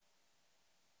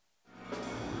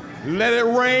Let it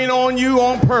rain on you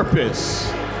on purpose.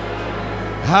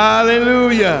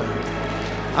 Hallelujah.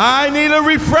 I need a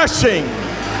refreshing.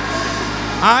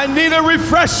 I need a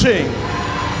refreshing.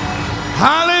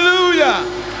 Hallelujah.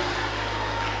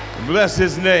 Bless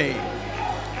his name.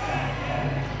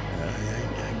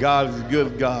 God is a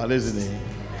good God, isn't he?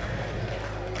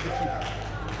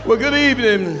 Well, good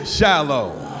evening,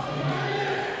 Shiloh.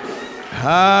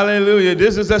 Hallelujah.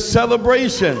 This is a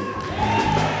celebration.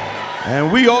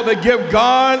 And we ought to give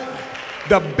God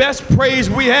the best praise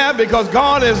we have because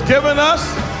God has given us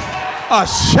a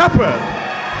shepherd,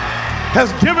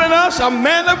 has given us a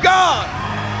man of God.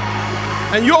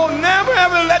 And you'll never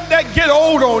ever let that get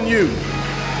old on you.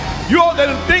 You ought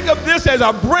to think of this as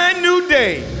a brand new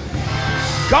day.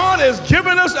 God has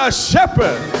given us a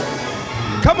shepherd.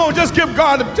 Come on, just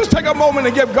take a moment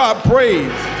and give God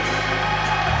praise.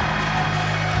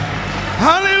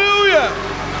 Hallelujah.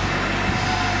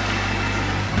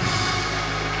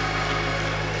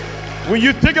 When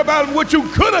you think about what you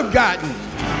could have gotten,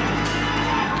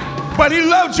 but he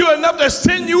loved you enough to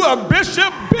send you a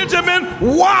Bishop Benjamin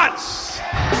Watts.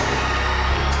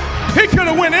 He could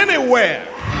have went anywhere,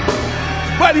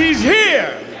 but he's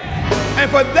here. And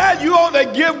for that, you ought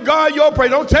to give God your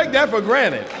praise. Don't take that for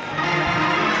granted.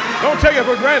 Don't take it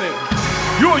for granted.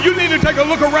 You need to take a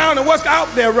look around at what's out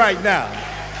there right now.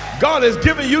 God has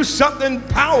given you something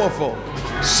powerful,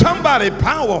 somebody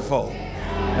powerful.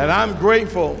 And I'm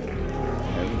grateful.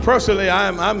 And personally,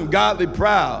 I'm godly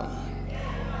proud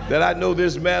that I know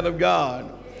this man of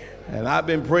God. And I've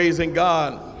been praising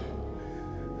God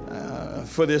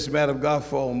for this man of God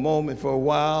for a moment, for a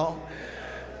while.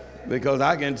 Because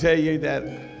I can tell you that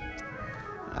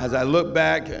as I look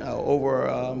back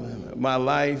over my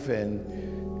life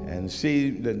and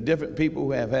see the different people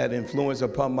who have had influence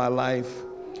upon my life,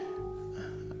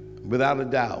 without a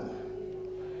doubt,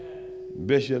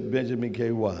 Bishop Benjamin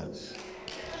K. Watts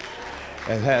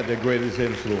has had the greatest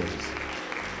influence.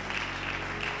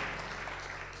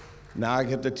 Now I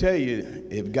have to tell you,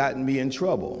 it gotten me in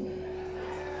trouble.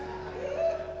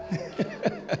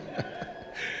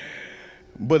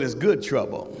 But it's good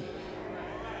trouble.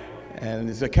 And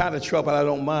it's the kind of trouble I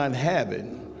don't mind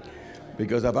having,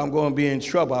 because if I'm going to be in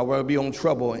trouble, I want to be in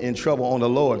trouble on the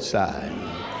Lord's side.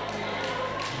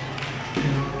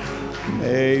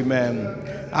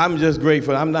 Amen. I'm just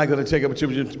grateful. I'm not going to take up too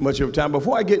much of your time.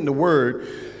 Before I get in the word,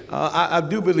 I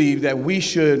do believe that we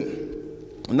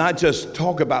should not just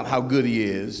talk about how good he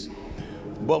is,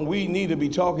 but we need to be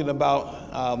talking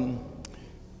about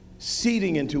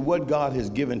seeding into what God has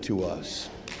given to us.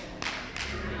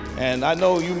 And I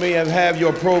know you may have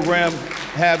your program,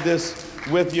 have this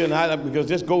with you, and because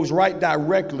this goes right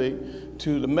directly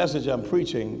to the message I'm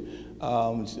preaching.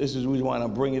 This is the reason why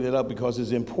I'm bringing it up, because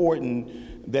it's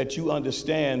important that you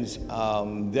understand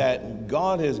that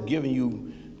God has given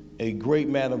you a great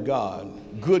man of God,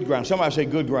 good ground. Somebody say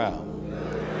good ground.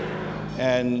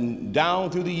 And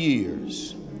down through the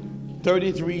years,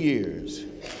 33 years,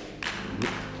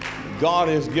 God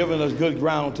has given us good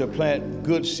ground to plant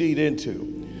good seed into.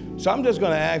 So I'm just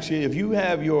going to ask you, if you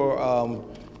have your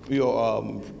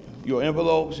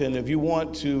envelopes, and if you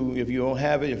want to, if you don't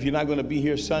have it, if you're not going to be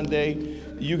here Sunday,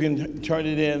 you can turn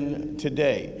it in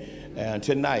today and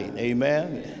tonight.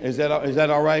 Amen. Is that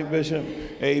all right, Bishop?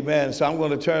 Amen. So I'm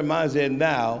going to turn mine in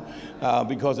now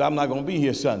because I'm not going to be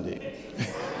here Sunday.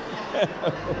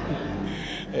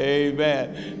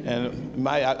 Amen. And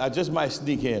I just might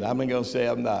sneak in. I'm not going to say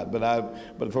I'm not,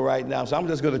 but for right now. So I'm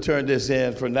just going to turn this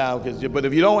in for now. But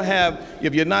if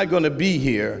you're not going to be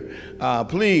here,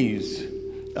 please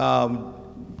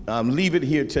leave it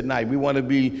here tonight. We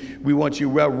want you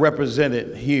well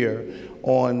represented here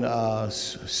on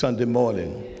Sunday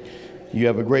morning. You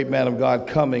have a great man of God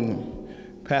coming,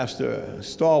 Pastor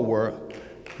Stalwart.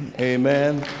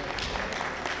 Amen.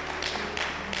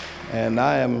 And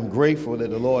I am grateful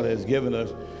that the Lord has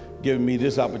given me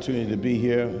this opportunity to be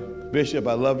here. Bishop,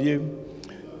 I love you,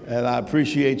 and I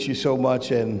appreciate you so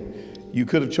much. And you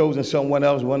could have chosen someone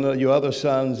else, one of your other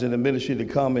sons in the ministry, to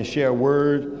come and share a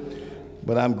word.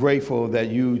 But I'm grateful that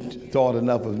you thought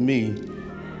enough of me,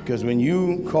 because when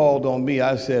you called on me,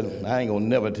 I said, I ain't gonna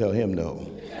never tell him no.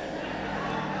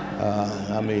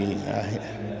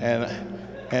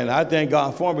 And I thank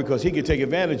God for him, because he could take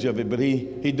advantage of it, but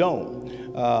he don't.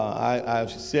 I've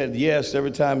said yes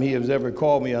every time he has ever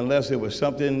called me, unless it was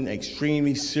something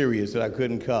extremely serious that I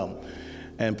couldn't come.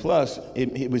 And plus,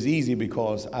 it was easy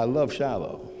because I love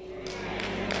Shiloh.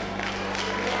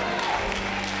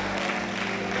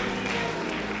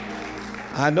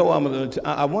 I know I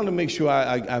want to make sure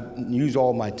I use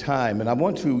all my time, and I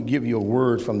want to give you a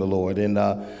word from the Lord. And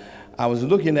I was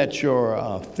looking at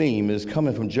your theme. It's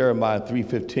coming from Jeremiah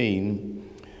 3:15,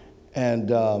 and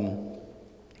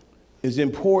it's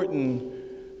important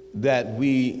that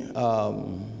we've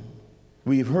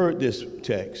heard this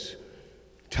text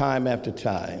time after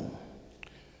time.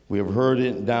 We have heard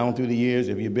it down through the years.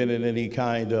 If you've been in any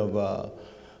kind of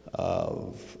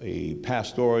a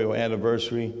pastoral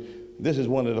anniversary, this is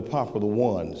one of the popular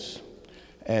ones.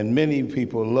 And many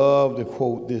people love to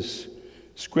quote this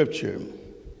scripture,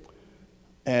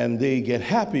 and they get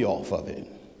happy off of it.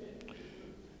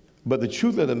 But the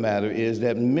truth of the matter is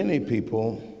that many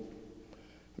people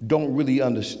don't really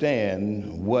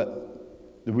understand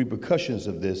what the repercussions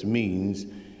of this means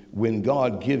when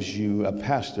God gives you a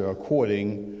pastor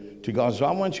according to God. So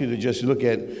I want you to just look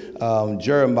at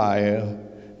Jeremiah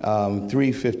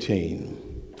 3:15.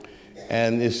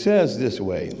 And it says this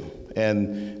way,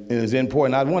 and it is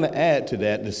important. I want to add to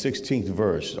that the 16th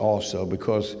verse also,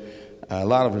 because a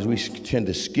lot of us, we tend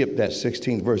to skip that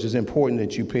 16th verse. It's important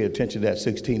that you pay attention to that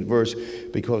 16th verse,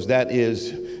 because that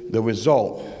is the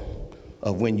result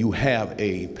of when you have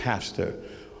a pastor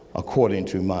according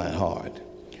to my heart.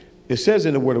 It says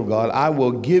in the Word of God, I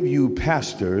will give you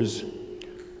pastors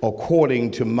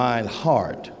according to mine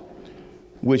heart,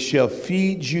 which shall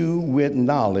feed you with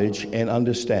knowledge and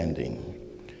understanding.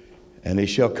 And it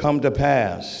shall come to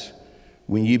pass,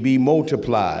 when ye be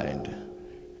multiplied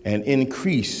and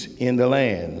increase in the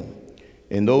land,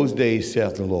 in those days,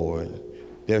 saith the Lord,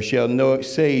 there shall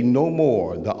say no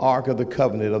more the ark of the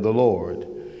covenant of the Lord,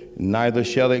 neither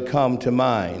shall it come to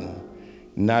mind,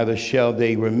 neither shall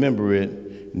they remember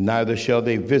it, neither shall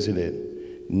they visit it,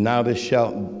 neither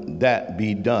shall that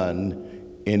be done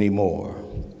anymore.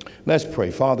 Let's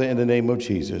pray. Father, in the name of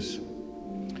Jesus,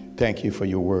 thank you for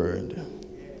your word.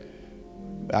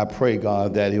 I pray,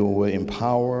 God, that it will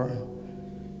empower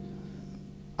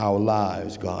our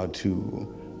lives, God, to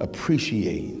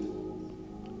appreciate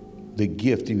the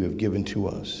gift you have given to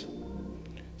us.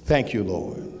 Thank you,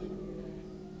 Lord,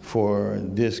 for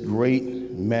this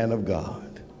great man of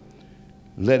God.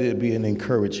 Let it be an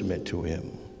encouragement to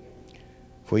him.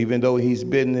 For even though he's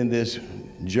been in this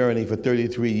journey for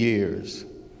 33 years,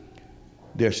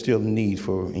 there's still need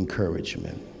for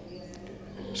encouragement.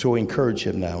 So encourage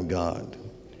him now, God,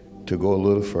 to go a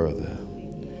little further.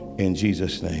 In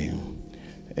Jesus' name,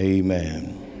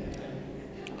 amen.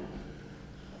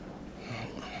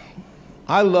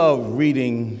 I love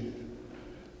reading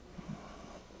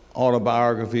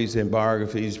autobiographies and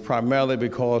biographies primarily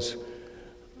because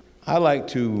I like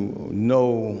to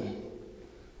know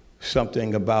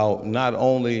something about not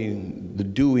only the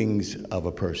doings of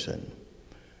a person,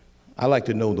 I like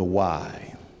to know the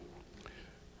why.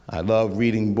 I love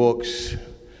reading books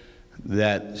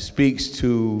that speaks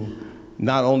to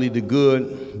not only the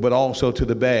good, but also to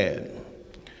the bad.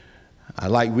 I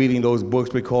like reading those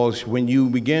books because when you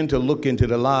begin to look into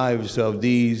the lives of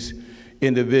these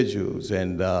individuals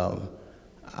and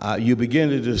you begin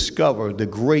to discover the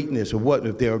greatness of what,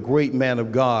 if they're a great man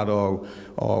of God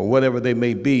or whatever they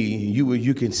may be,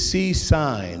 you can see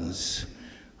signs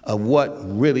of what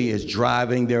really is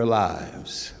driving their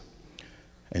lives.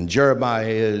 And Jeremiah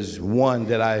is one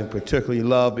that I particularly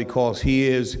love because he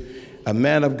is a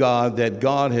man of God that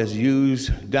God has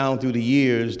used down through the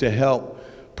years to help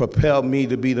propel me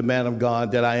to be the man of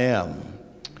God that I am.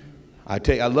 I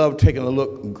love taking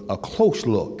a close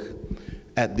look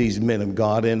at these men of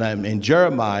God, and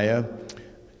Jeremiah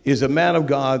is a man of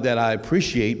God that I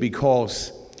appreciate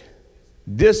because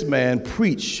this man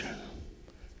preached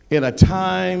in a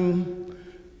time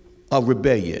of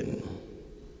rebellion,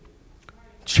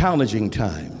 challenging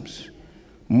times,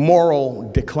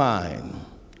 moral decline.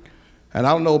 And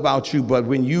I don't know about you, but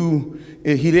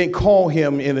he didn't call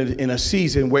him in a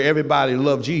season where everybody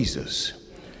loved Jesus.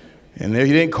 And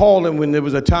he didn't call him when there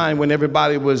was a time when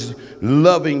everybody was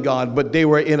loving God, but they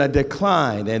were in a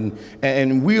decline.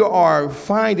 And we are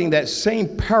finding that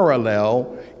same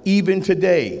parallel even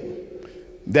today,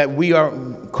 that we are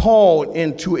called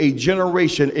into a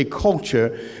generation, a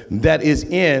culture that is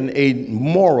in a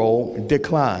moral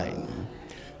decline.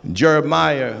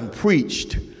 Jeremiah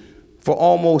preached for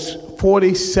almost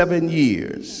 47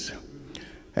 years.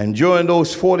 And during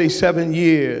those 47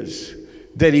 years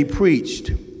that he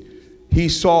preached, he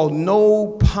saw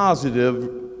no positive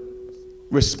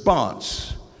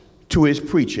response to his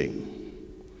preaching.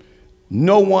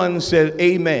 No one said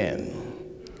amen.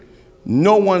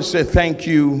 No one said thank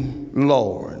you,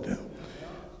 Lord.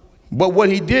 But what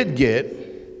he did get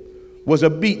was a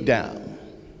beatdown.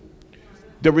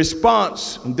 The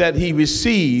response that he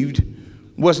received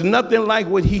was nothing like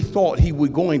what he thought he was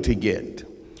going to get.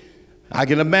 I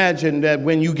can imagine that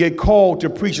when you get called to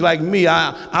preach like me,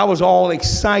 I was all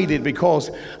excited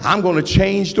because I'm going to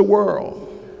change the world.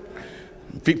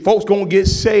 Folks going to get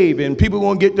saved and people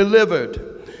going to get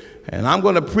delivered. And I'm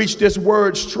going to preach this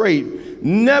word straight.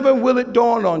 Never will it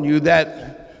dawn on you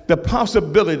that the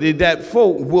possibility that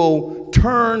folk will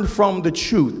turn from the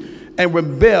truth and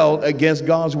rebel against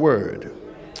God's word.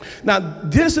 Now,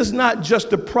 this is not just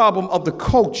the problem of the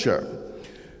culture,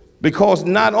 because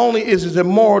not only is there a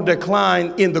moral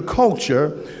decline in the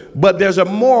culture, but there's a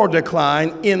moral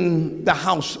decline in the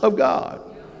house of God.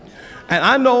 And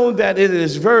I know that it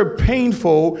is very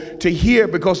painful to hear,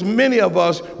 because many of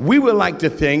us, we would like to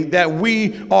think that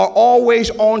we are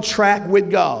always on track with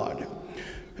God.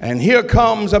 And here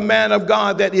comes a man of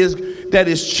God that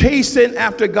is chasing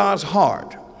after God's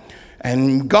heart.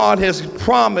 And God has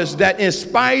promised that in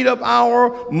spite of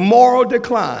our moral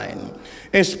decline,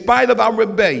 in spite of our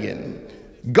rebellion,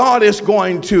 God is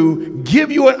going to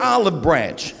give you an olive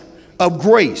branch of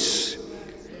grace.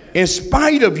 In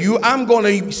spite of you, I'm going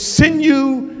to send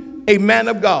you a man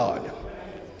of God.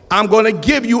 I'm going to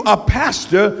give you a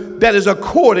pastor that is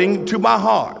according to my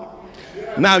heart.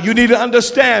 Now, you need to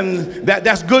understand that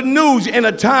that's good news in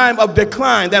a time of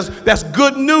decline. That's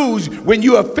good news when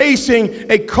you are facing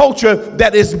a culture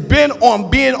that is being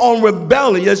on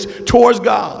rebellious towards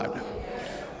God.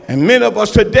 And many of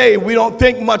us today, we don't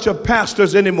think much of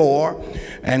pastors anymore.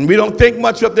 And we don't think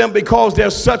much of them because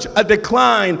there's such a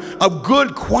decline of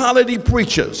good quality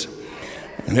preachers.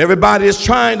 And everybody is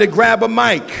trying to grab a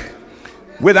mic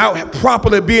without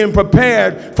properly being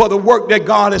prepared for the work that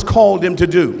God has called them to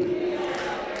do.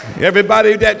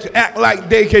 Everybody that act like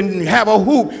they can have a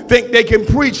hoop think they can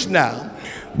preach now.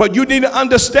 But you need to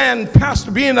understand,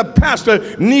 being a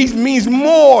pastor means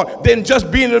more than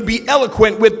just being able to be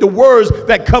eloquent with the words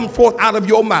that come forth out of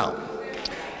your mouth.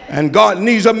 And God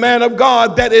needs a man of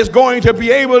God that is going to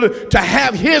be able to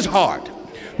have his heart.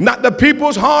 Not the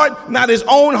people's heart, not his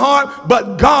own heart,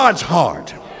 but God's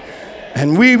heart.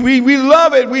 And we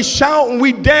love it. We shout and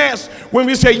we dance when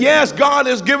we say, yes, God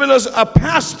has given us a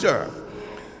pastor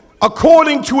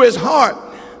according to his heart.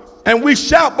 And we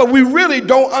shout, but we really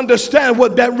don't understand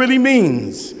what that really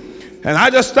means. And I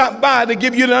just stopped by to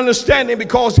give you an understanding,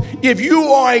 because if you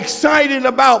are excited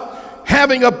about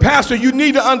having a pastor, you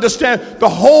need to understand the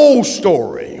whole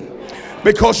story.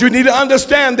 Because you need to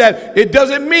understand that it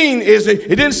doesn't mean, it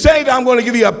didn't say that I'm going to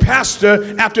give you a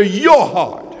pastor after your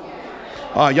heart.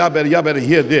 Y'all better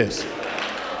hear this.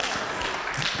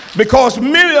 Because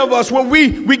many of us, when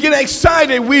we get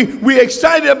excited, we're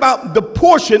excited about the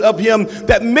portion of him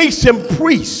that makes him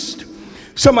priest.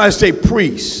 Somebody say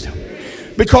priest.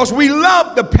 Because we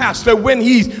love the pastor when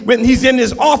he's in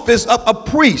his office of a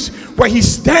priest, where he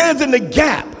stands in the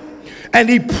gap and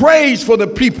he prays for the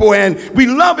people. And we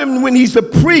love him when he's a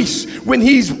priest, when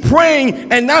he's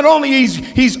praying, and not only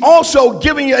he's also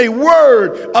giving a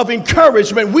word of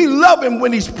encouragement. We love him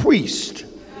when he's priest.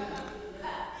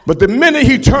 But the minute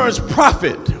he turns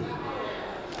prophet,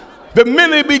 the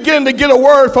minute he begins to get a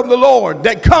word from the Lord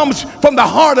that comes from the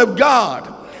heart of God,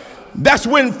 that's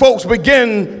when folks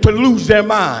begin to lose their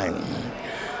mind.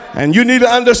 And you need to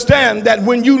understand that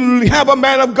when you have a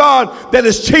man of God that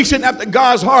is chasing after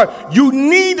God's heart, you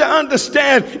need to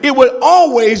understand it will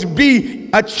always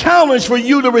be a challenge for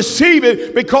you to receive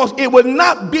it, because it will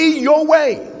not be your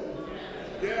way.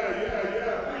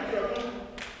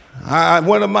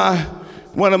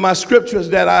 One of my scriptures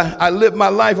that I live my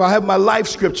life, I have my life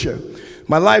scripture.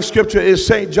 My life scripture is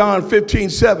St. John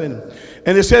 15:7.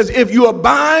 And it says, if you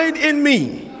abide in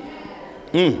me,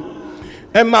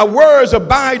 and my words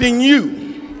abide in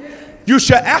you, you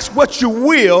shall ask what you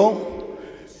will,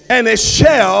 and it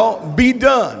shall be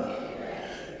done.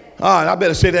 I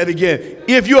better say that again.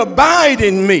 If you abide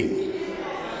in me,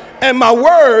 and my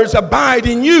words abide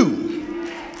in you,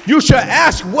 you shall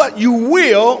ask what you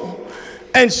will,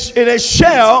 and it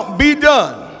shall be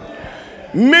done.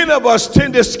 Many of us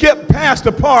tend to skip past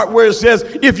the part where it says,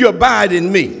 if you abide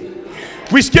in me.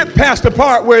 We skip past the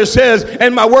part where it says,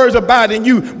 and my words abide in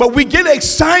you. But we get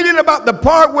excited about the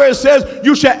part where it says,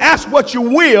 you shall ask what you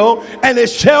will, and it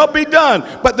shall be done.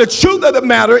 But the truth of the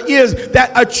matter is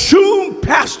that a true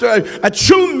pastor, a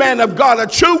true man of God, a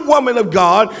true woman of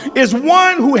God is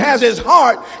one who has his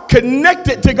heart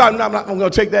connected to God. No, I'm going to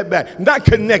take that back. Not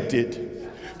connected,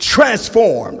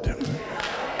 transformed.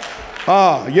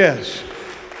 Yes.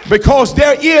 Because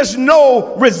there is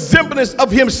no resemblance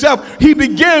of himself. He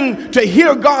began to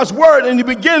hear God's word, and he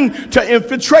began to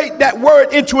infiltrate that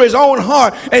word into his own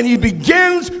heart, and he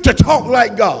begins to talk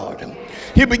like God.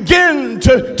 he began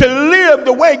to live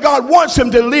the way God wants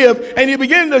him to live, and he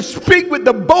began to speak with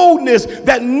the boldness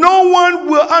that no one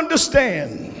will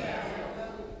understand.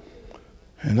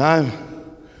 And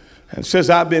since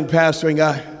I've been pastoring,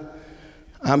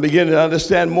 I'm beginning to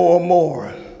understand more and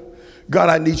more. God,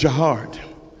 I need your heart.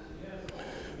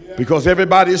 Because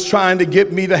everybody is trying to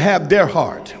get me to have their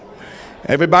heart.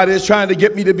 Everybody is trying to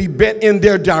get me to be bent in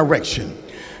their direction.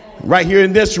 Right here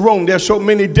in this room, there's so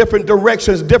many different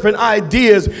directions, different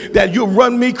ideas that you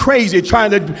run me crazy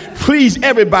trying to please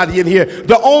everybody in here.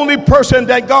 The only person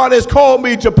that God has called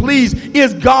me to please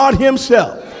is God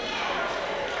himself.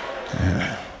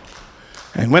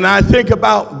 And when I think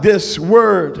about this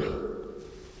word,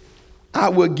 I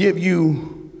will give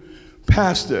you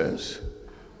pastors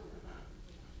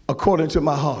according to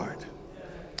my heart.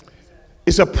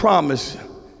 It's a promise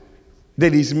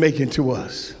that he's making to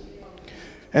us.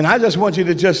 And I just want you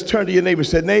to just turn to your neighbor and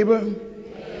say, neighbor,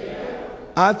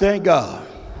 I thank God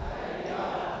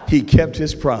he kept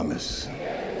his promise.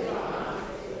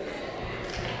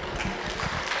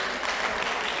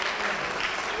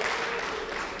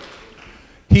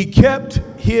 He kept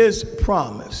his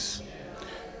promise.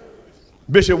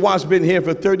 Bishop Watts been here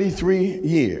for 33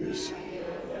 years.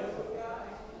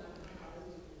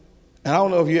 And I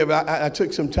don't know if you ever, I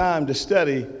took some time to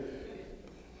study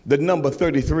the number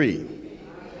 33.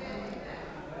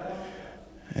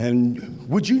 And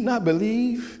would you not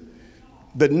believe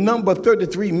the number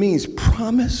 33 means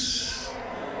promise?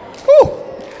 Whew.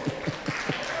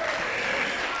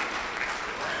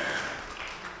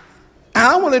 And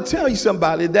I want to tell you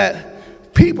somebody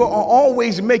that people are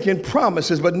always making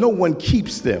promises, but no one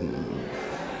keeps them.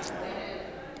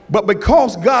 But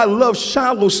because God loves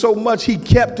Shiloh so much, he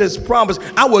kept his promise.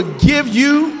 I will give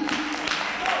you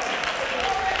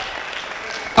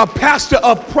a pastor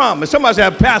of promise. Somebody say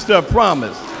a pastor of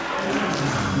promise.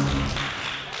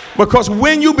 Because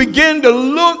when you begin to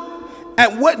look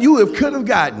at what you could have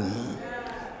gotten,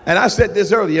 and I said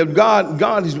this earlier, God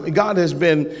has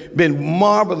been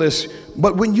marvelous.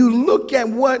 But when you look at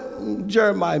what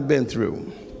Jeremiah been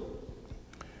through,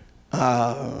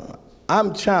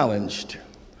 I'm challenged.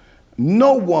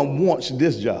 No one wants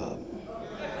this job.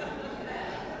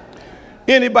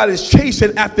 Anybody's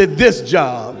chasing after this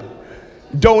job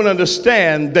don't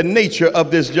understand the nature of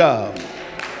this job.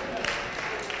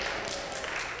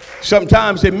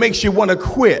 Sometimes it makes you want to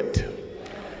quit.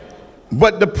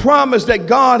 But the promise that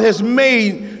God has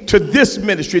made to this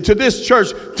ministry, to this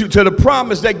church, to the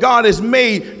promise that God has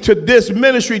made to this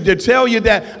ministry to tell you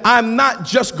that I'm not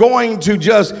just going to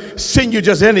just send you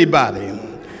just anybody,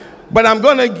 but I'm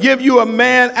going to give you a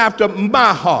man after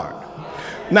my heart.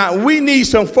 Now, we need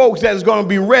some folks that is going to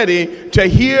be ready to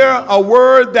hear a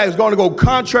word that is going to go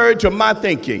contrary to my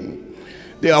thinking.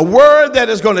 A word that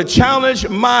is going to challenge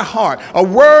my heart. A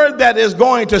word that is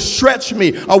going to stretch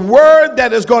me. A word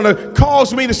that is going to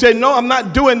cause me to say, no, I'm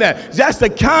not doing that. That's the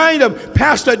kind of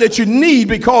pastor that you need,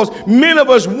 because many of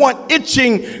us want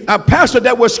a pastor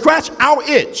that will scratch our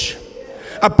itch.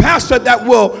 A pastor that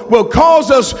will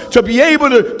cause us to be able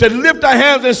to lift our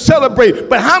hands and celebrate.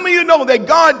 But how many of you know that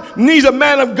God needs a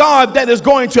man of God that is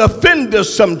going to offend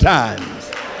us sometimes?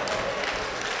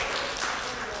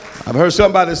 I've heard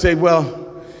somebody say, well,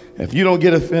 if you don't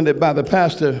get offended by the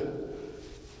pastor,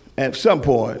 at some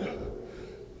point,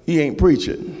 he ain't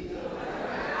preaching.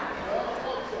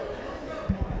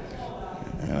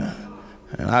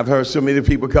 And I've heard so many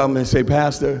people come and say,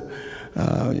 Pastor,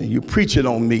 you preaching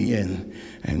on me,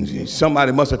 and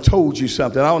somebody must have told you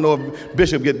something. I don't know if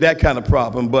Bishop get that kind of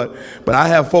problem, but I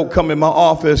have folk come in my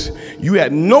office. You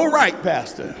had no right,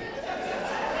 Pastor,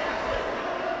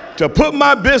 to put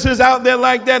my business out there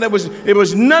like that. It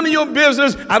was none of your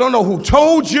business. I don't know who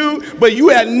told you, but you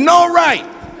had no right.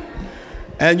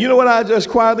 And you know what I just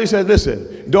quietly said?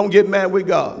 Listen, don't get mad with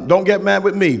God. Don't get mad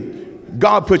with me.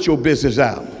 God put your business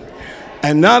out.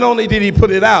 And not only did he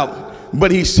put it out, but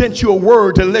he sent you a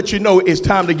word to let you know it's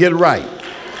time to get right.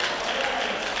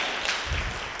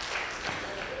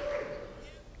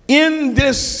 In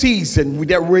this season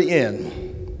that we're in,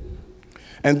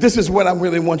 and this is what I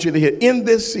really want you to hear. In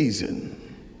this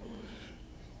season,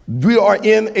 we are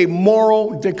in a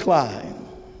moral decline.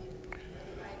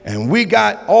 And we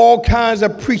got all kinds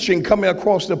of preaching coming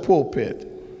across the pulpit.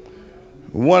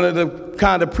 One of the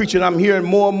kind of preaching I'm hearing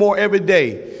more and more every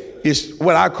day is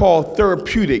what I call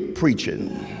therapeutic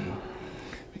preaching.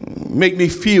 Make me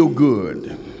feel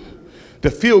good. The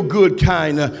feel good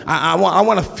kind of, I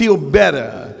want to feel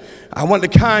better. I want the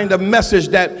kind of message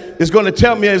that is going to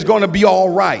tell me it's going to be all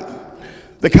right.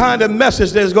 The kind of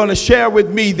message that is going to share with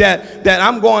me that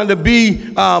I'm going to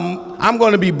be I'm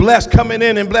going to be blessed coming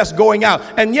in and blessed going out.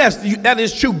 And yes, that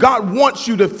is true. God wants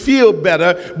you to feel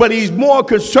better, but he's more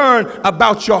concerned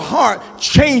about your heart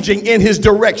changing in his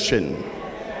direction.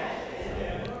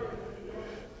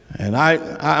 And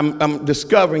I'm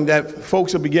discovering that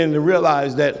folks are beginning to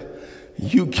realize that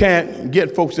you can't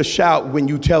get folks to shout when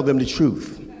you tell them the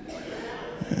truth.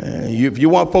 If you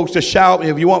want folks to shout,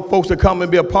 if you want folks to come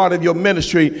and be a part of your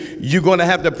ministry, you're going to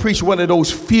have to preach one of those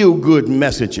feel-good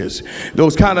messages,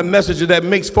 those kind of messages that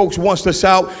makes folks want to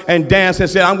shout and dance and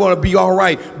say, I'm going to be all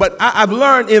right. But I've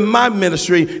learned in my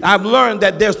ministry, I've learned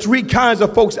that there's three kinds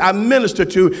of folks I minister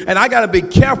to, and I got to be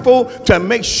careful to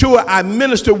make sure I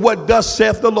minister what thus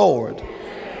saith the Lord.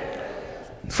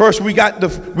 First, we got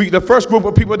the first group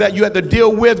of people that you have to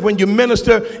deal with when you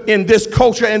minister in this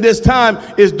culture and this time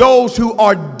is those who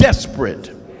are desperate.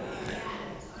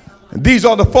 And these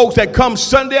are the folks that come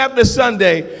Sunday after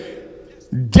Sunday,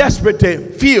 desperate to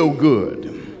feel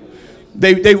good.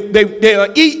 They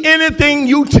eat anything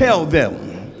you tell them.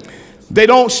 They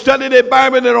don't study their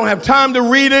Bible. They don't have time to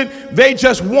read it. They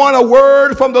just want a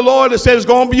word from the Lord that says it's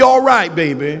going to be all right,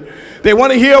 baby. They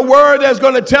want to hear a word that's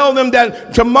going to tell them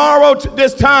that tomorrow,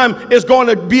 this time, is going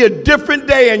to be a different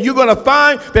day, and you're going to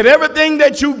find that everything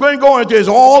that you've been going through is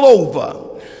all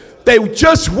over. They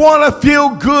just want to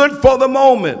feel good for the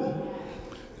moment.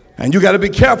 And you got to be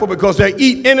careful because they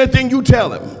eat anything you tell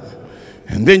them.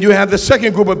 And then you have the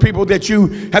second group of people that you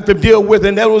have to deal with,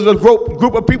 and that was a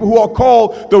group of people who are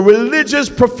called the religious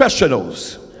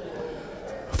professionals.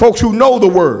 Folks who know the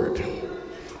word,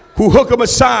 who hook a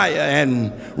Messiah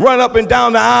and run up and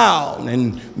down the aisle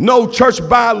and know church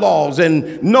bylaws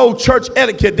and know church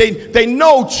etiquette. They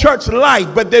know church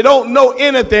life, but they don't know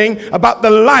anything about the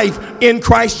life in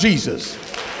Christ Jesus.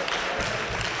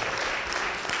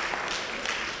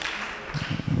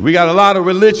 We got a lot of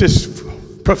religious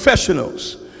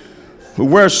professionals who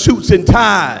wear suits and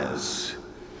ties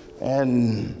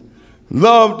and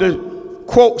love to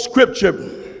quote scripture,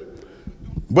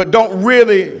 but don't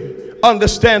really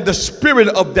understand the spirit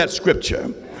of that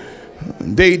scripture.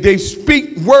 They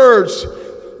speak words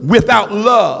without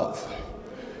love.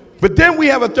 But then we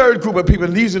have a third group of people,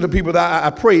 and these are the people that I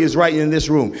pray is right in this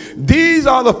room. These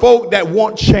are the folk that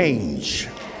want change.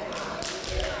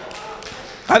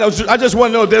 I just want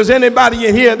to know if there's anybody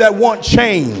in here that want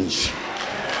change.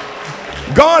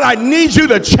 God, I need you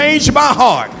to change my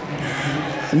heart.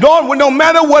 Lord, no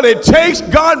matter what it takes,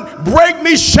 God, break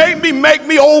me, shape me, make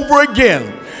me over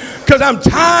again. Because I'm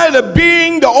tired of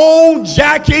being the old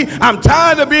Jackie. I'm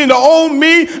tired of being the old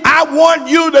me. I want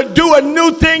you to do a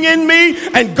new thing in me.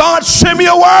 And God, send me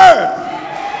a word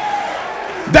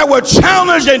that will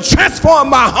challenge and transform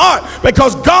my heart.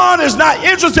 Because God is not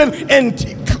interested in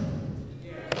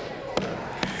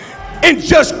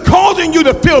just causing you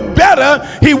to feel better.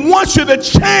 He wants you to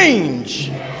change.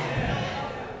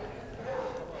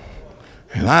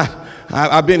 And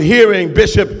I've been hearing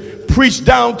Bishop preach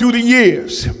down through the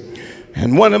years.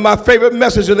 And one of my favorite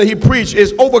messages that he preached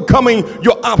is overcoming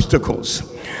your obstacles.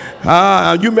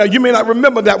 You may not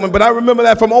remember that one, but I remember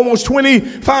that from almost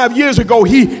 25 years ago.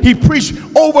 He preached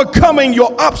overcoming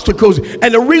your obstacles.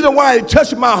 And the reason why it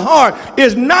touched my heart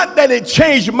is not that it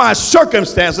changed my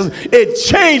circumstances, it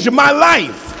changed my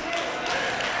life.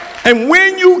 And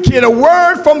when you get a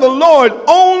word from the Lord,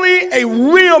 only a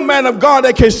real man of God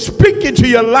that can speak into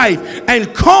your life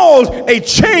and cause a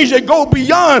change that go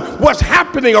beyond what's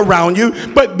happening around you,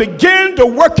 but begin to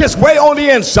work its way on the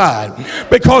inside.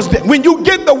 Because when you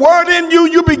get the word in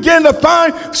you, you begin to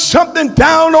find something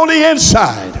down on the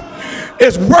inside.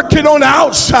 It's working on the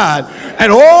outside.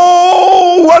 And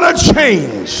oh, what a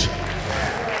change.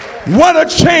 What a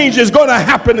change is going to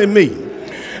happen in me.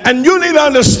 And you need to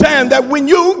understand that when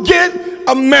you get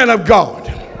a man of God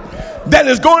that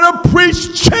is going to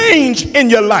preach change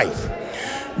in your life,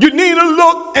 you need to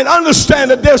look and understand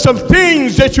that there's some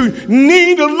things that you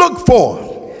need to look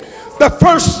for. The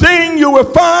first thing you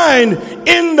will find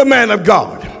in the man of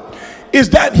God is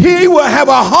that he will have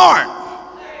a heart.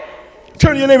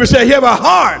 Turn to your neighbor and say, he have a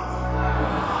heart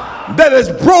that is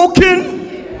broken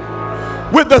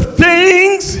with the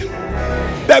things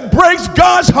that breaks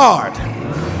God's heart.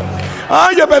 Oh,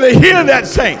 you better hear that,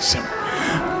 saints.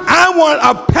 I want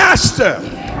a pastor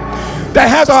that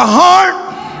has a heart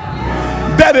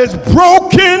that is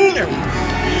broken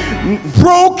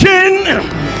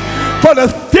for the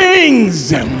things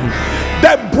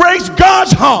that breaks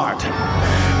God's heart.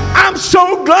 I'm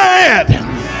so glad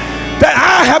that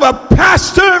I have a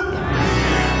pastor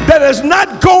that is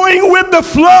not going with the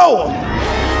flow,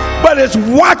 but is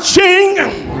watching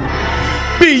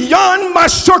beyond my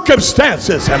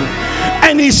circumstances,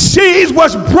 and he sees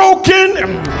what's broken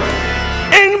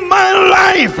in my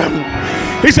life.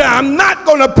 He said, I'm not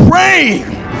going to pray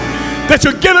that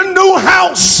you get a new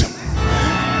house.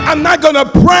 I'm not going to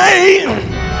pray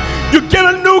you get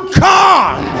a new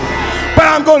car. But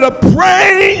I'm going to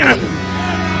pray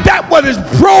that what is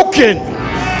broken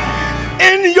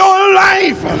in your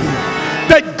life,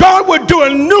 that God would do a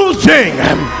new thing.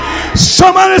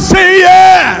 Somebody say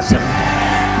yes.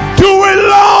 Do it,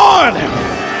 Lord.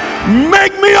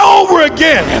 Make me over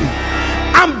again.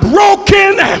 I'm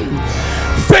broken.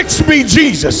 Fix me,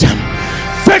 Jesus.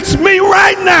 Fix me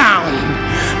right now.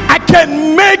 I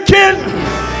can't make it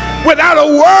without a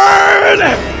word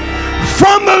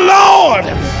from the Lord.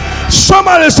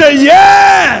 Somebody say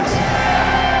yes.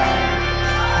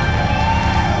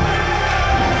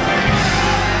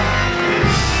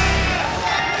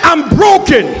 I'm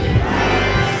broken,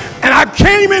 and I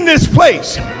came in this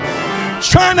place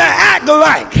trying to act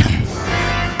like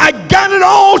I got it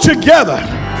all together.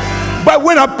 But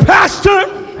when a pastor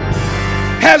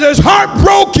has his heart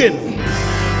broken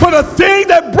for the thing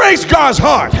that breaks God's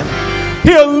heart,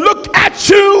 he'll look at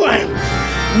you and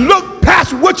look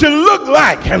past what you look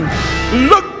like, and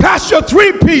look past your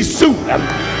three-piece suit, and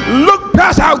look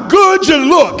past how good you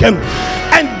look, and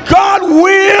God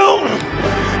will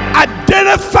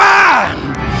identify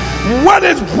what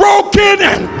is broken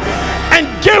and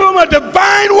give him a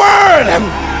divine word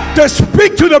to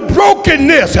speak to the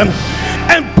brokenness and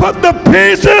put the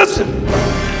pieces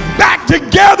back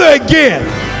together again.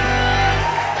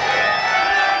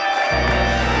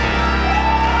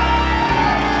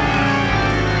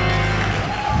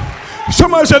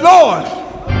 Somebody said, Lord,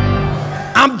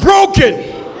 I'm broken.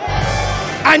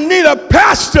 I need a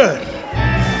pastor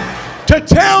to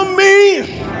tell me,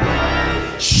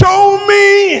 show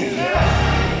me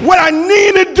what I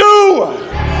need to do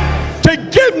to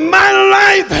get my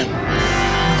life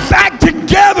back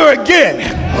together again.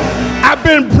 I've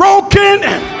been broken.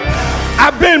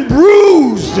 I've been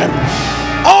bruised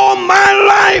all my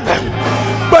life.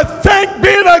 But thank be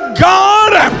to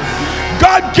God,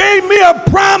 God gave me a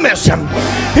promise.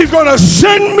 He's going to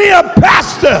send me a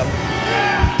pastor.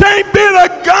 Thank be to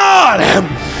God.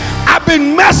 I've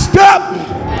been messed up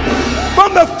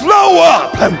from the flow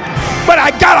up, but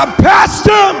I got a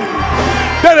pastor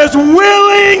that is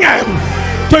willing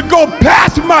to go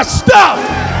past my stuff,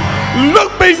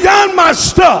 look beyond my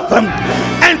stuff,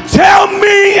 and tell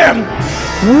me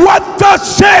what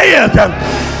thus saith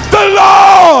the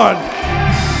Lord.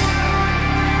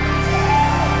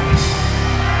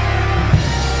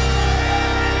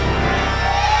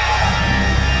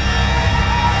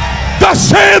 Thus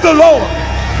saith the Lord.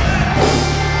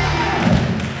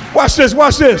 Watch this,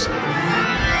 watch this.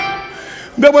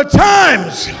 There were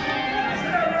times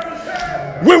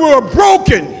when we were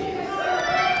broken.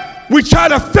 We tried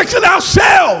to fix it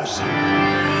ourselves,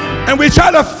 and we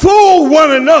tried to fool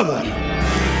one another.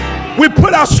 We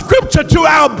put our scripture to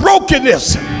our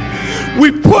brokenness.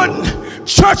 We put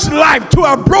church life to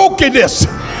our brokenness.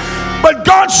 But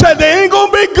God said they ain't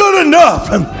gonna be good enough.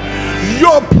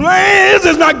 Your plans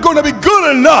is not gonna be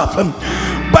good enough.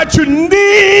 But you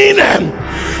need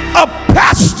a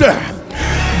pastor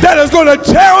that is going to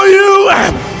tell you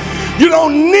you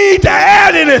don't need to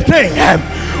add anything.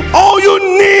 All you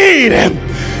need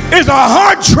is a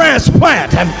heart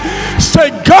transplant.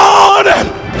 Say, God,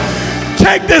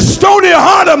 take this stony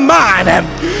heart of mine and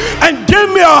give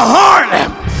me a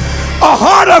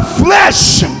heart of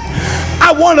flesh.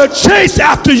 I want to chase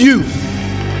after you.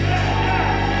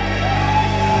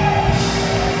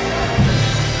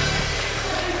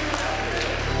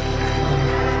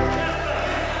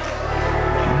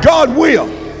 God will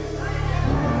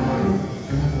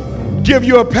give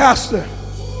you a pastor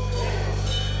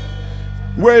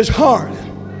where his heart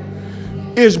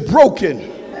is broken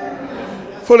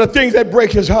for the things that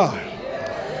break his heart.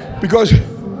 Because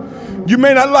you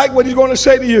may not like what he's going to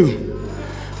say to you,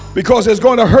 because it's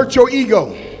going to hurt your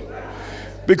ego,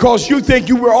 because you think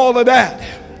you were all of that.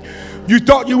 You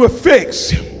thought you were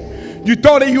fixed. You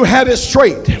thought that you had it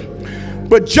straight.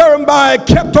 But Jeremiah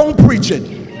kept on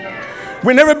preaching.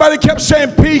 When everybody kept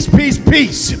saying peace, peace,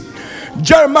 peace,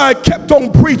 Jeremiah kept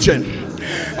on preaching.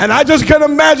 And I just can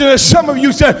imagine that some of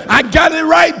you said, I got it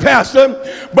right, Pastor.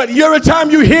 But every time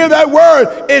you hear that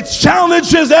word, it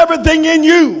challenges everything in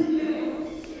you.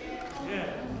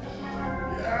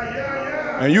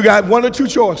 And you got one or two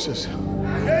choices.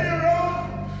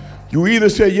 You either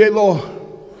say, yeah, Lord,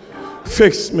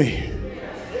 fix me.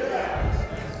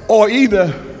 Or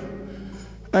either,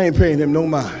 I ain't paying him no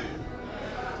mind.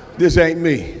 This ain't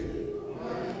me.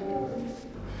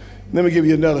 Let me give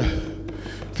you another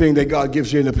thing that God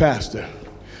gives you in the pastor.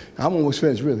 I'm almost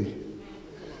finished, really.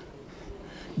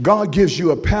 God gives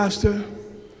you a pastor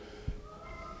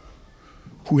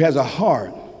who has a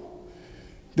heart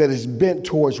that is bent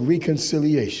towards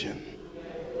reconciliation.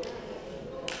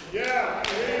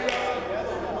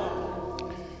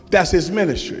 That's his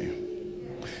ministry.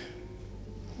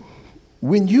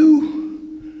 When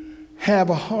you have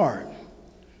a heart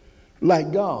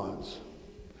like God's,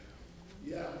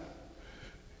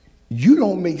 you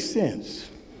don't make sense.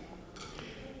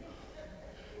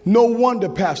 No wonder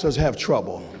pastors have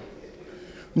trouble.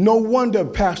 No wonder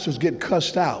pastors get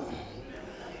cussed out,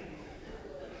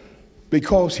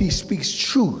 because he speaks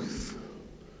truth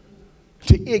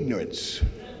to ignorance,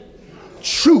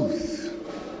 truth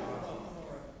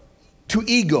to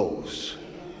egos.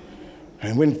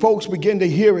 And when folks begin to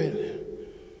hear it,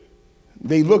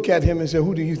 they look at him and say,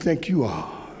 who do you think you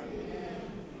are?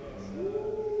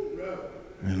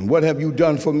 And what have you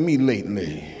done for me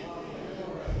lately?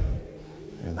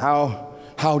 And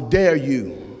how dare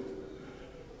you?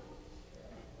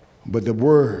 But the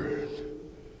word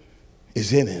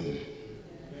is in him.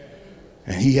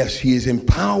 And he is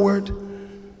empowered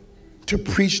to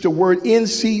preach the word in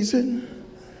season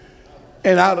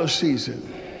and out of season.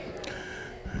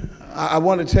 I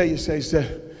want to tell you, saints, that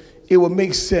it will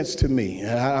make sense to me,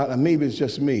 and maybe it's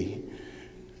just me,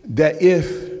 that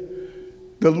if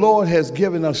the Lord has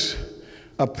given us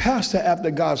a pastor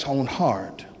after God's own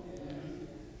heart,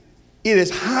 it is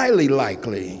highly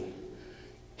likely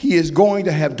he is going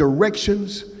to have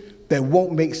directions that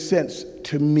won't make sense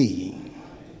to me.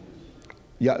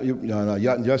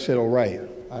 Y'all said all right.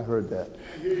 I heard that.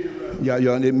 Yeah,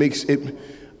 it makes it.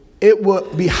 It will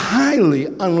be highly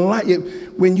unlikely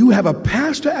when you have a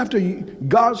pastor after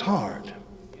God's heart,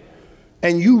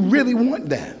 and you really want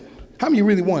that. How many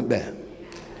really want that?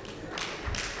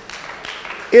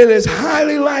 It is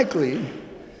highly likely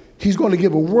he's going to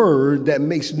give a word that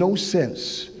makes no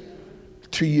sense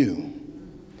to you.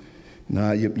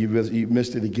 Nah, you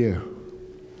missed it again.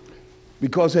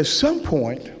 Because at some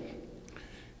point,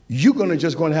 you're going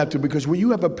to have to, because when you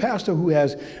have a pastor who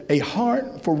has a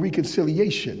heart for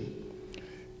reconciliation,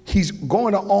 he's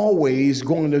always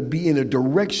going to be in a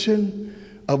direction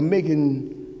of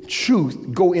making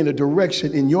truth go in a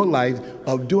direction in your life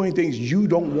of doing things you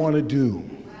don't want to do.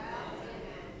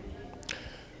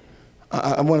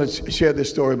 I want to share this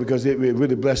story because it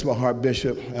really blessed my heart,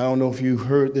 Bishop. I don't know if you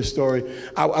heard this story.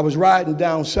 I was riding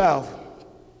down south,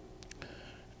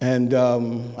 and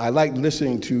I liked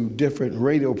listening to different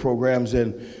radio programs.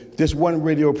 And this one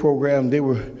radio program,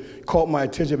 caught my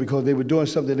attention because they were doing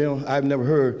something I've never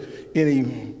heard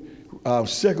any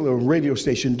secular radio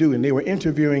station do. And they were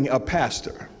interviewing a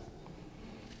pastor.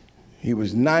 He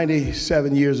was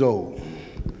 97 years old,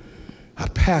 a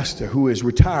pastor who is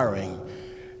retiring.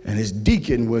 And his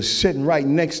deacon was sitting right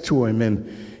next to him,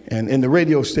 and in the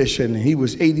radio station, he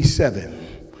was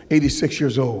 86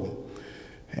 years old.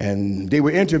 And they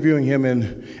were interviewing him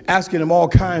and asking him all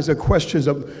kinds of questions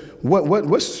of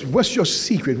what's your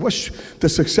secret? What's the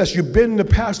success? You've been the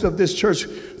pastor of this church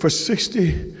for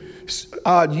 60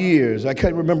 odd years. I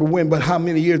can't remember when, but how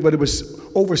many years, but it was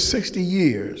over 60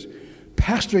 years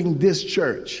pastoring this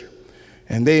church.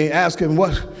 And they asked him,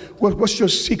 what's your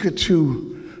secret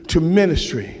to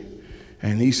ministry?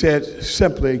 And he said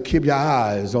simply, keep your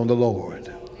eyes on the Lord.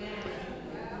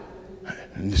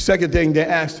 And the second thing they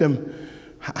asked him,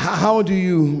 how do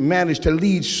you manage to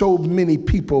lead so many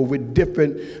people with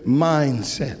different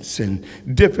mindsets and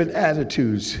different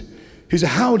attitudes? He said,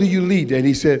 how do you lead? And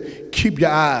he said, keep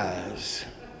your eyes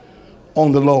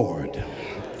on the Lord.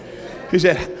 He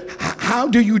said, how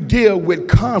do you deal with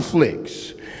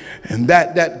conflicts and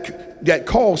that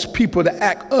cause people to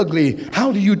act ugly?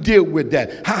 How do you deal with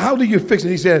that? How do you fix it?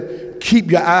 He said,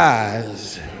 keep your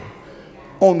eyes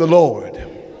on the Lord.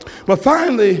 But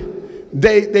finally,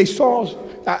 they saw,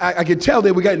 I could tell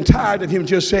they were getting tired of him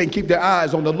just saying, keep their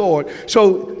eyes on the Lord.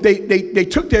 So they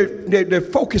took their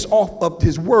focus off of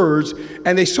his words,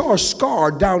 and they saw a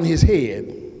scar down his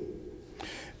head.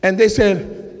 And they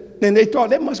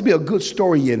thought there must be a good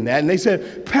story in that. And they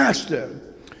said, Pastor,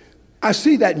 I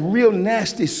see that real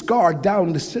nasty scar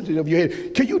down the center of your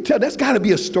head. Can you tell? That's got to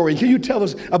be a story. Can you tell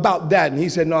us about that? And he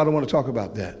said, no, I don't want to talk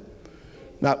about that.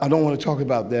 No, I don't want to talk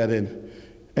about that. And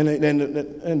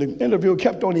the interviewer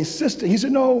kept on insisting. He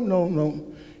said, no,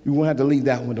 you won't have to leave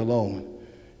that one alone.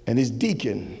 And his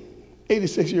deacon,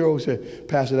 86-year-old, said,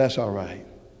 Pastor, that's all right.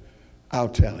 I'll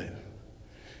tell it.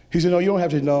 He said, no, you don't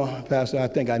have to know, Pastor. I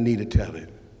think I need to tell it.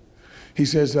 He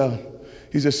says,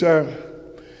 sir,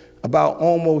 about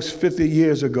almost 50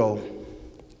 years ago,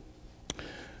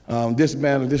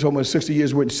 this almost 60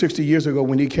 years ago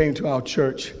when he came to our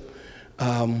church,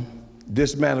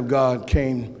 this man of God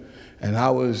came, and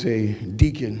I was a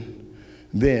deacon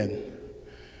then.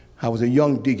 I was a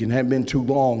young deacon, hadn't been too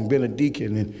long, been a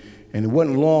deacon, and it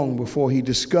wasn't long before he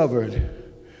discovered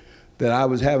that I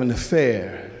was having an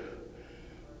affair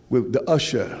with the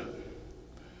usher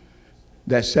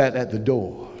that sat at the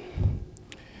door.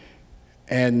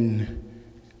 And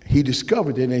he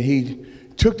discovered it, and he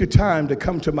took the time to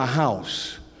come to my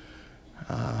house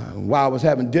while I was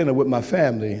having dinner with my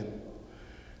family.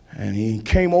 And he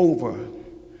came over,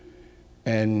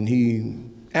 and he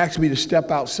asked me to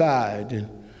step outside,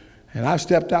 and I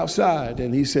stepped outside,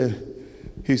 and he said,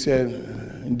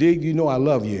 Dig, you know I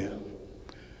love you.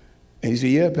 And he said,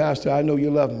 yeah, Pastor, I know you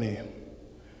love me.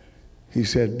 He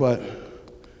said, but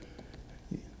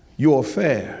your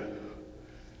affair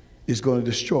is going to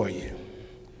destroy you.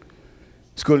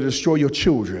 It's going to destroy your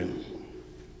children.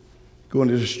 It's going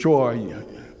to destroy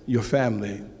your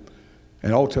family,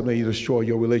 and ultimately destroy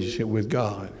your relationship with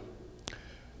God.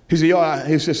 He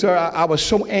said, sir, I was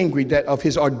so angry that of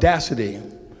his audacity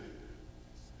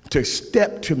to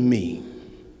step to me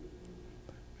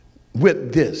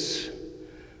with this,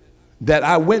 that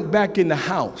I went back in the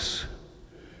house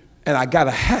and I got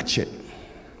a hatchet,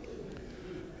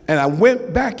 and I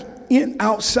went back in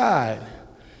outside.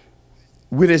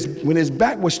 When his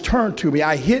back was turned to me,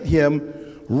 I hit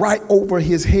him right over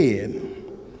his head.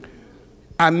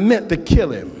 I meant to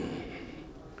kill him.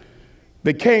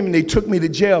 They came and they took me to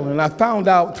jail, and I found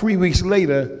out 3 weeks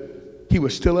later he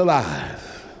was still alive.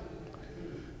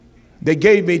 They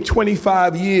gave me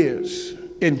 25 years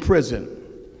in prison.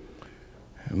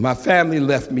 My family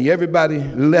left me. Everybody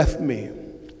left me.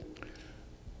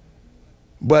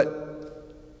 But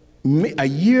a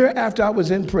year after I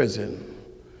was in prison,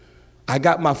 I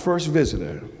got my first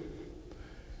visitor,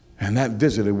 and that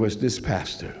visitor was this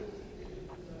pastor.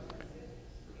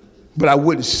 But I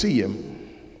wouldn't see him.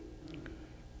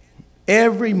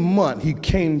 Every month he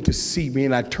came to see me,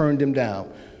 and I turned him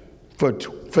down. For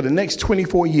the next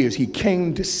 24 years, he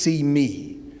came to see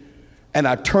me, and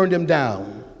I turned him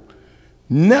down.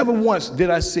 Never once did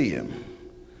I see him.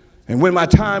 And when my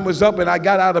time was up and I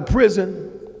got out of prison,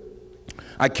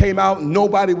 I came out,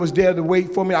 nobody was there to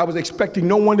wait for me. I was expecting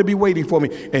no one to be waiting for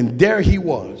me. And there he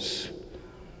was,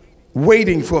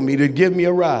 waiting for me to give me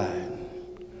a ride.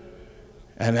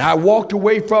 And I walked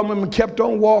away from him and kept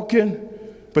on walking.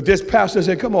 But this pastor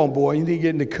said, come on, boy, you need to get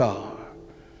in the car.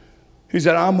 He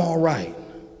said, I'm all right.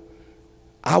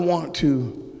 I want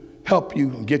to help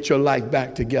you get your life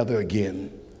back together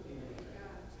again.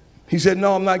 He said,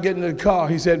 no, I'm not getting in the car.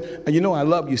 He said, you know I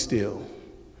love you still.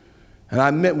 And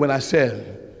I meant when I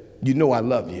said, you know I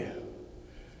love you.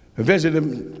 Eventually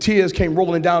the tears came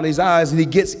rolling down his eyes, and he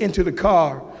gets into the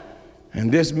car,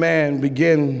 and this man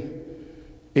began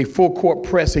a full court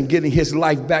press in getting his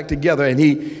life back together. And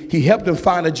he helped him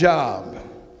find a job,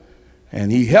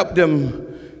 and he helped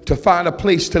him to find a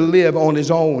place to live on his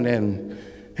own.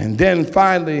 And then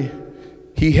finally,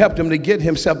 he helped him to get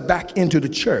himself back into the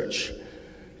church.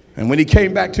 And when he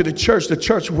came back to the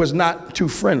church was not too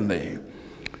friendly.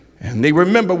 And they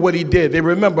remember what he did. They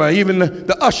remember even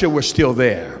the usher was still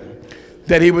there,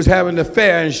 that he was having an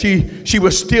affair, and she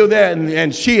was still there,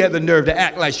 and she had the nerve to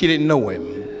act like she didn't know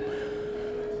him.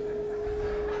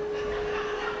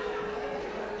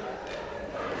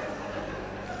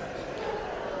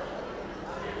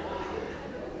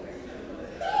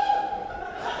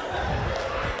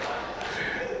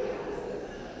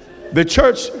 The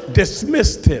church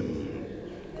dismissed him,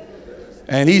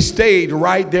 and he stayed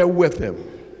right there with him.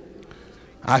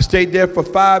 I stayed there for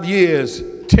 5 years,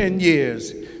 10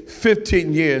 years,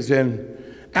 15 years,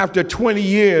 and after 20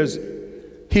 years,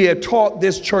 he had taught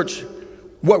this church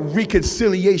what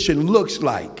reconciliation looks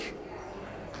like.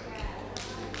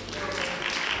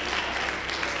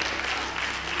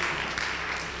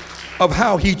 Of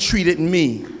how he treated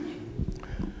me.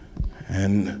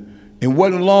 And it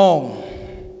wasn't long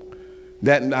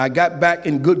that I got back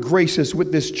in good graces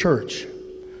with this church,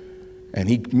 and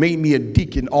he made me a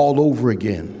deacon all over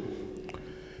again.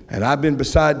 And I've been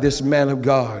beside this man of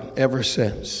God ever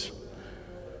since.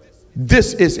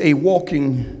 This is a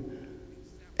walking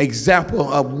example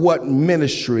of what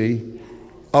ministry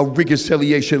of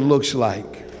reconciliation looks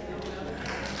like.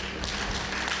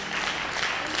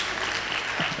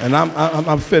 And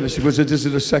I'm finished, because this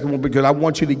is the second one, because I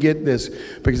want you to get this,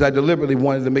 because I deliberately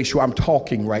wanted to make sure I'm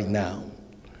talking right now.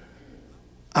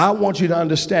 I want you to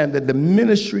understand that the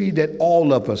ministry that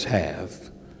all of us have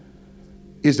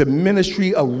is the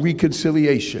ministry of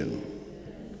reconciliation.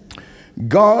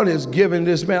 God has given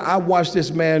this man, I watched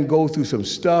this man go through some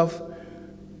stuff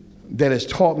that has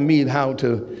taught me how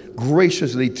to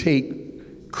graciously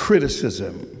take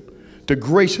criticism, to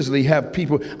graciously have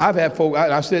people. I've had folks,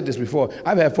 I've said this before,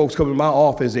 I've had folks come to my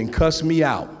office and cuss me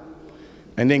out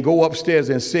and then go upstairs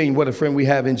and sing What a Friend We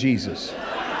Have in Jesus.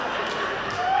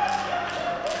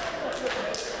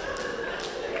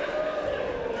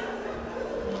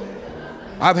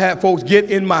 I've had folks get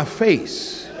in my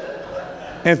face.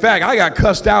 In fact, I got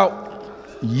cussed out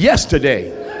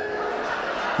yesterday.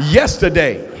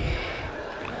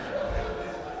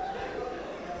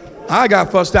 I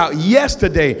got fussed out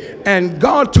yesterday. And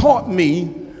God taught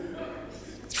me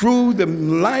through the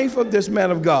life of this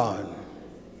man of God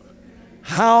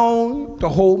how to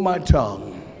hold my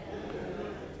tongue.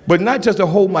 But not just to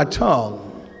hold my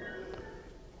tongue,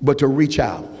 but to reach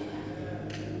out.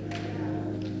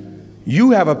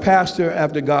 You have a pastor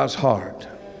after God's heart.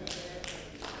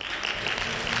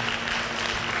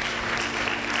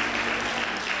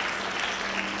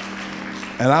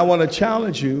 And I want to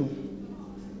challenge you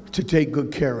to take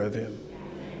good care of him.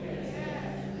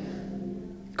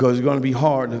 Because it's going to be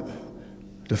hard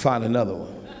to find another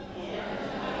one.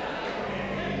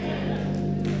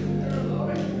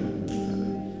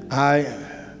 I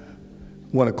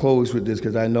want to close with this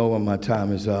because I know when my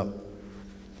time is up.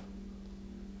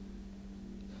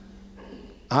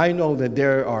 I know that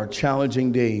there are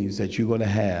challenging days that you're going to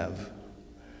have.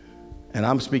 And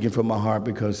I'm speaking from my heart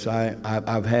because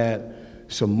I've had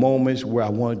some moments where I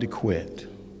wanted to quit.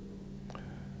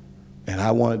 And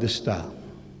I wanted to stop.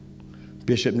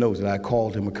 Bishop knows that I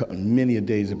called him many a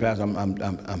days in the past.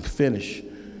 I'm finished.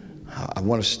 I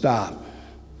want to stop.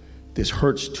 This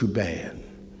hurts too bad.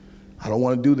 I don't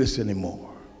want to do this anymore.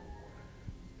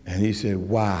 And he said,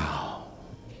 wow.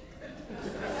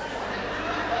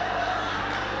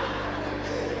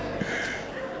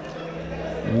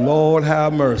 Lord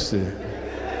have mercy.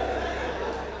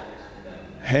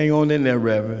 Hang on in there,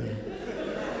 Reverend.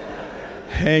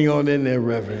 Hang on in there,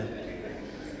 Reverend.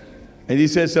 And he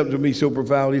said something to me so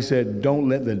profound. He said, don't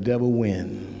let the devil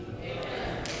win.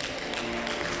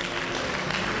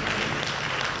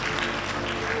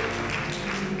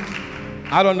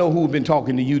 I don't know who's been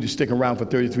talking to you to stick around for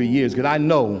 33 years, because I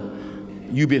know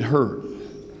you've been hurt,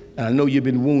 and I know you've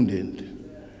been wounded.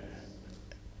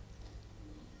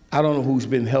 I don't know who's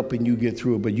been helping you get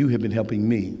through it, but you have been helping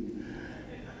me.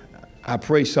 I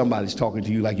pray somebody's talking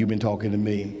to you like you've been talking to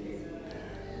me.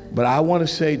 But I want to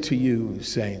say to you,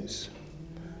 saints,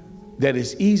 that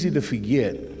it's easy to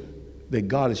forget that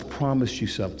God has promised you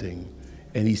something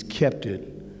and he's kept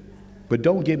it. But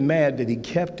don't get mad that he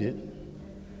kept it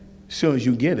as soon as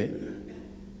you get it.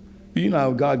 You know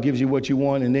how God gives you what you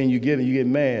want and then you get it, you get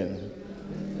mad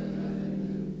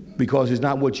because it's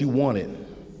not what you wanted.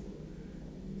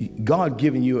 God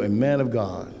giving you a man of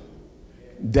God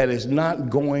that is not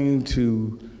going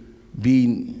to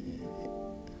be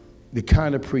the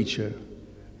kind of preacher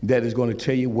that is going to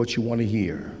tell you what you want to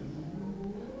hear.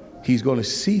 He's going to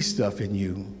see stuff in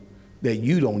you that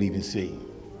you don't even see.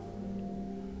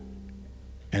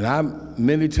 And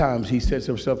many times he said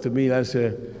some stuff to me and I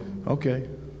said, okay,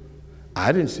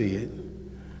 I didn't see it.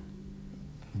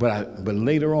 But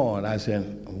later on I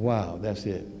said, wow, that's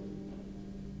it.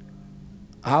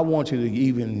 I want you to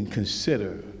even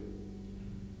consider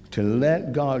to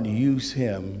let God use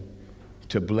him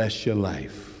to bless your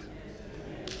life.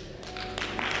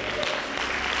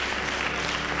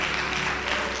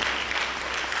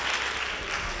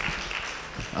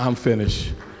 I'm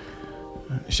finished.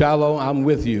 Shiloh, I'm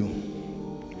with you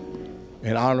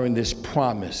in honoring this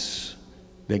promise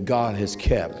that God has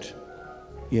kept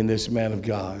in this man of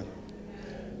God.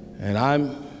 And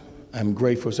I'm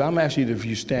grateful. So I'm asking you if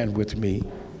you stand with me.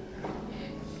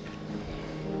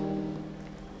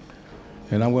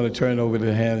 And I'm going to turn it over to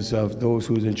the hands of those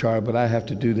who's in charge, but I have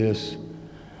to do this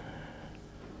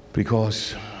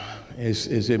because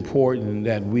it's important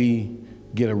that we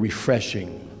get a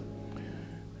refreshing.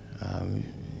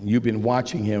 You've been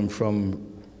watching him from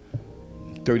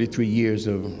 33 years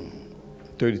of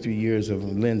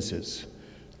lenses,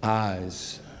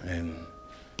 eyes, and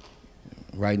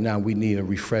right now we need a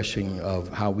refreshing of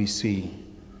how we see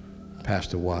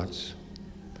Pastor Watts.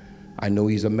 I know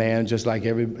he's a man just like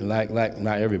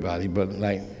not everybody, but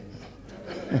like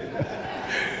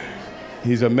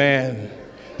he's a man.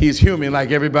 He's human like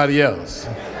everybody else.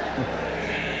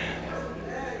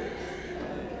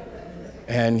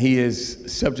 And he is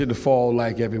subject to fall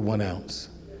like everyone else.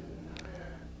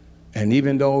 And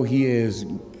even though he is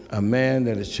a man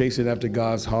that is chasing after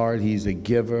God's heart, he's a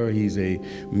giver, he's a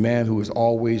man who is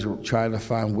always trying to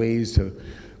find ways to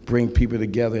bring people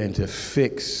together and to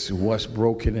fix what's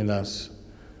broken in us,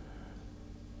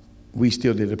 we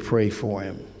still need to pray for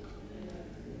him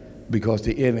because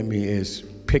the enemy is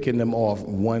picking them off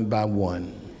one by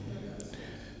one.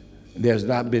 There's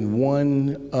not been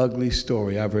one ugly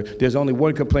story I've heard. There's only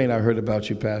one complaint I heard about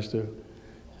you, Pastor,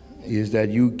 is that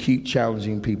you keep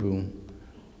challenging people.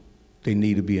 They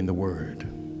need to be in the Word.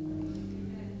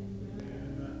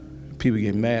 People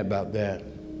get mad about that.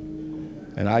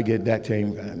 And I get that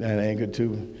anger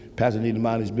too. Pastor need to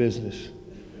mind his business.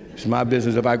 It's my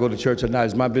business if I go to church or not.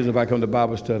 It's my business if I come to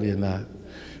Bible study or not.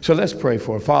 So let's pray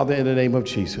for it. Father, in the name of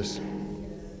Jesus,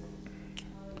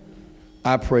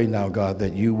 I pray now, God,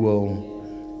 that you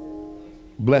will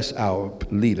bless our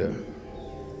leader.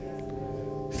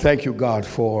 Thank you, God,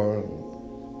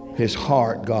 for his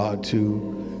heart, God,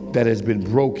 that has been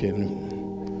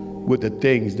broken with the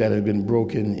things that have been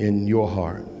broken in your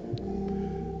heart.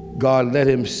 God, let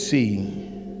him see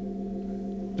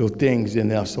the things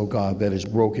in us, oh God, that is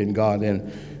broken, God,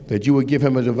 and that you would give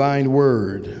him a divine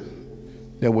word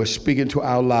that will speak into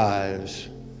our lives,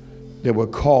 that will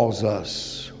cause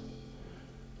us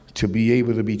to be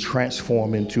able to be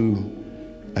transformed into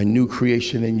a new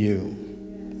creation in you.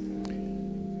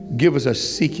 Give us a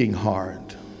seeking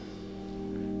heart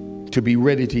to be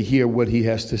ready to hear what he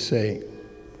has to say.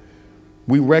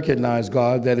 We recognize,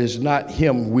 God, that it's not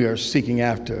him we are seeking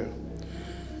after,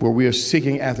 but we are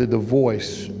seeking after the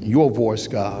voice, your voice,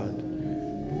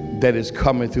 God, that is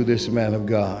coming through this man of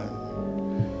God.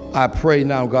 I pray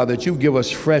now, God, that you give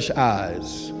us fresh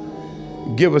eyes,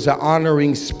 give us an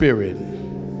honoring spirit,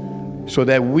 so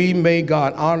that we may,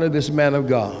 God, honor this man of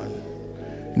God,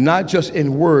 not just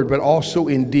in word, but also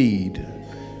in deed,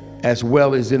 as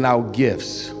well as in our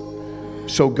gifts.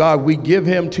 So, God, we give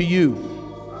him to you.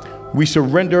 We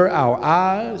surrender our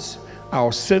eyes,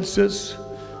 our senses,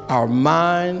 our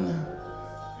mind,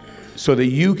 so that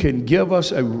you can give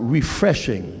us a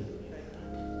refreshing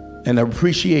and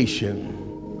appreciation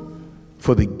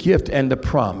for the gift and the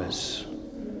promise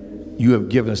you have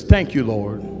given us. Thank you,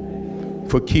 Lord,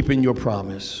 for keeping your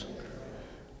promise.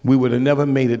 We would have never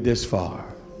made it this far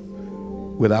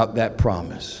without that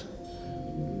promise.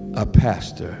 A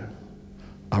pastor,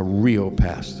 a real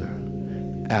pastor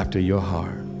after your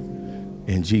heart.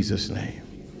 In Jesus' name,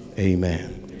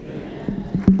 amen.